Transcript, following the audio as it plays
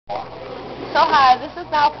So hi, this is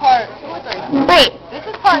now part 2 or 3. Wait. This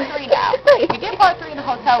is part 3 now. We did part 3 in the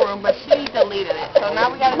hotel room, but she deleted it. So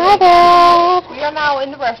now we gotta My bad. We are now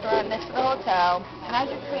in the restaurant next to the hotel. And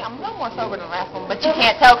as you can see, I'm a little more sober than the last one, but you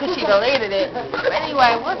can't tell because she deleted it. But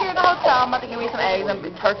anyway, we're here in the hotel. I'm about to give me some eggs. I'm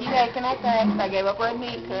turkey bacon at that. I gave up red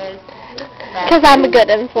meat Because I'm a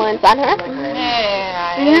good influence on her.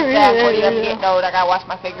 Yeah, it's that 40 up to get old. I gotta watch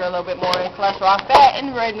my figure a little bit more. And cholesterol, fat,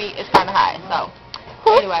 and red meat is kind of high. So.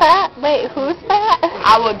 Who's Anyway. fat? Wait, who's fat?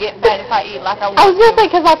 I will get fat if I eat like I want. I was gonna say,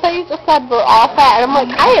 because I thought you just said we're all fat, and I'm like,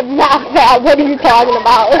 I am not fat. What are you talking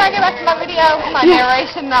about? Can I get back to my video, my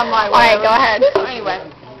narration? I'm like, all right, go ahead. So anyway,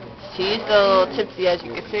 she's a little tipsy, as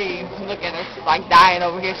you can see. Look at her, she's like dying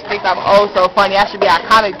over here. She thinks I'm oh so funny. I should be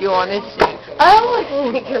iconic you on this shit. Oh,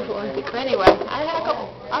 but anyway, I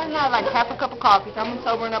had like half a cup of coffee, so I'm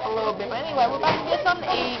sobering up a little bit. But anyway, we're about to get something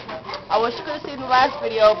to eat. I wish you could have seen the last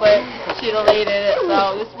video, but she deleted it.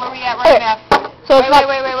 So this is where we at right now. So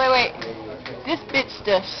wait. This bitch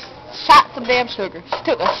just shot some damn sugar. She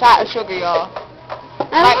took a shot of sugar, y'all.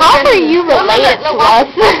 How are you related to us?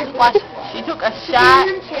 Watch. She took a shot.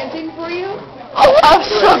 chanting for you? Of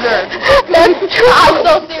sugar. That's true. I'm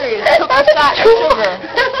so serious. Took a shot of sugar.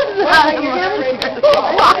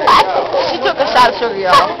 She took a shot of sugar,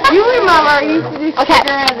 y'all. You remember I used to do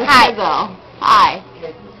sugar as a Hi. Hi.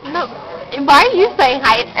 No. Why are you saying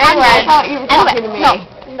hi? Anyway, I thought you were talking to me.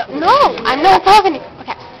 No, I'm not talking to you.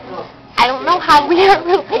 Okay. I don't know how we are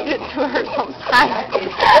related to her sometimes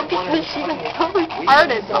because she's so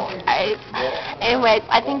retarded sometimes. Anyways,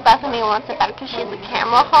 I think Bethany wants it better because she's a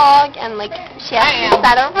camera hog and like she has to be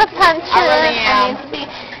better attention. I really am. And needs to be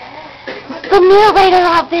the narrator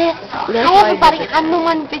of this. Hi everybody, I'm the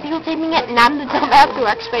one videotaping it and I'm the dumbass who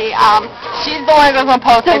actually She's the one who's gonna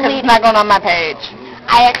post it because it's not going on my page.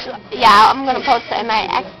 I'm gonna post it and I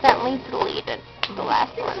accidentally deleted the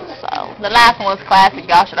last one, so. The last one was classic.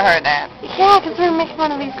 Y'all should have heard that. Yeah, because we were making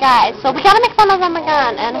fun of these guys. So we gotta make fun of them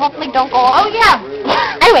again, and hopefully don't go off. Oh, yeah.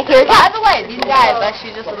 Anyway, here it goes. By the way, these guys, like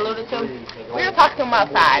she just alluded to, we were talking to them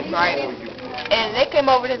outside, right? And they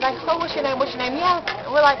came over and they're like, so what's your name? Yeah.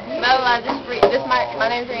 And we're like, my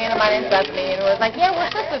name's Rihanna, my name's Bethany. And it was like, yeah,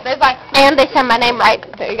 we're sisters. They're like, and they said my name right.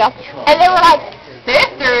 There you go. And they were like,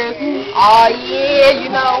 sisters? Oh, yeah,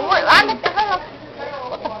 you know, what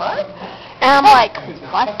the fuck? And I'm like,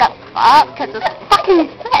 what the fuck? Because it's fucking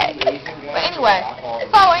sick. But anyway,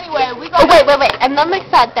 we go... Oh, wait. And then they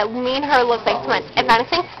said that me and her look like twins. If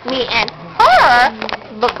anything, me and her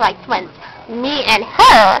look like twins. Me and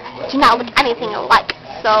her do not look anything alike.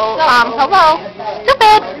 So, hello.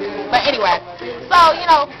 Stupid. But anyway, so, you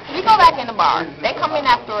know, we go back in the bar. They come in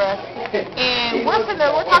after us. And we're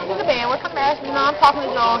talking to the band. We're talking to Ashley. You know, I'm talking to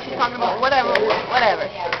Joel. She's talking about whatever.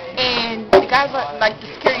 And the guys are, like, the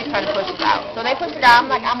security's trying to push us out. So they push the guy. I'm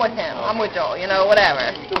like, I'm with him. I'm with Joel. You know,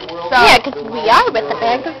 whatever. So, yeah, because we are with the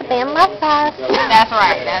band because the band loves us. That's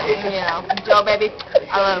right. That's, you know, Joel, baby,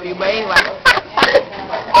 I love you. But anyway.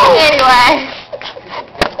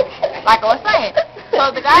 Like I was saying. So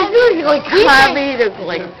the guys...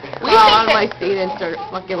 We on my seat and start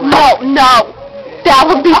fucking laughing. No. That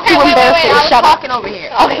would be too embarrassing. I was Shut up. talking over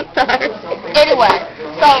here. Okay, sorry. Anyway,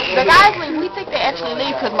 so the guys leave. We think they actually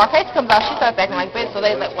leave because Marquez comes out. She starts acting like bitch, so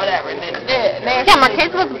they like whatever. Yeah,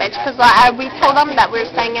 Marquez was a bitch because we told them that we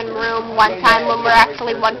were staying in room one time when we were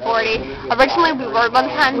actually 140. Originally we were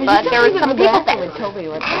 110, but there were some people that...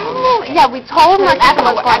 Oh, yeah, we told them that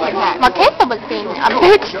Marquez was being a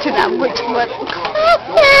bitch to them, which was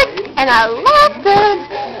classic, and I loved it.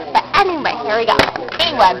 But anyway, here we go.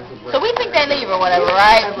 Anyway, so we think they leave or whatever,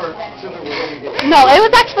 right? No, it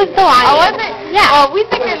was actually still on. Oh, was it? Yeah. Well, we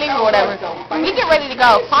think they leave or whatever. We get ready to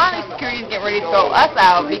go. Finally, security's get ready to throw us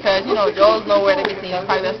out because, you know, Joel's nowhere to be seen. He's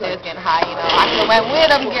probably upstairs getting high, you know. I could have went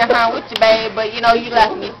with him, get high with you, babe, but, you know, you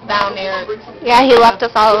left me down there. Yeah, he left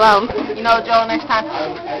us all alone. You know, Joel, next time,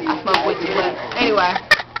 I smoke with you, but anyway.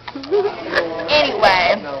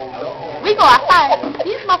 We go outside.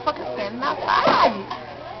 These motherfuckers standing outside.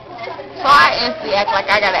 So I instantly act like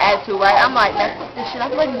I got an attitude, right? I'm like, man, fuck this shit.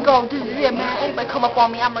 I'm ready to go. This is it, man. Anybody come up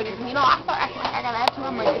on me, I'm ready to, you know, I start acting like I got an attitude.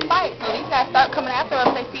 I'm ready to fight. So these guys start coming after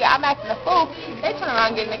us. They see I'm acting a fool. They turn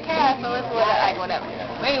around and get in the cab. So it's whatever.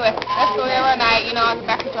 But anyway, that's the way every night. You know, I'll be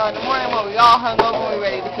back with y'all in the morning when we all hung over and we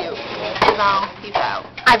ready to puke. Peace out.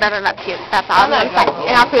 I better not puke. That's all I'm going to say.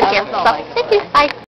 And I'll puke here. So, thank you. Bye.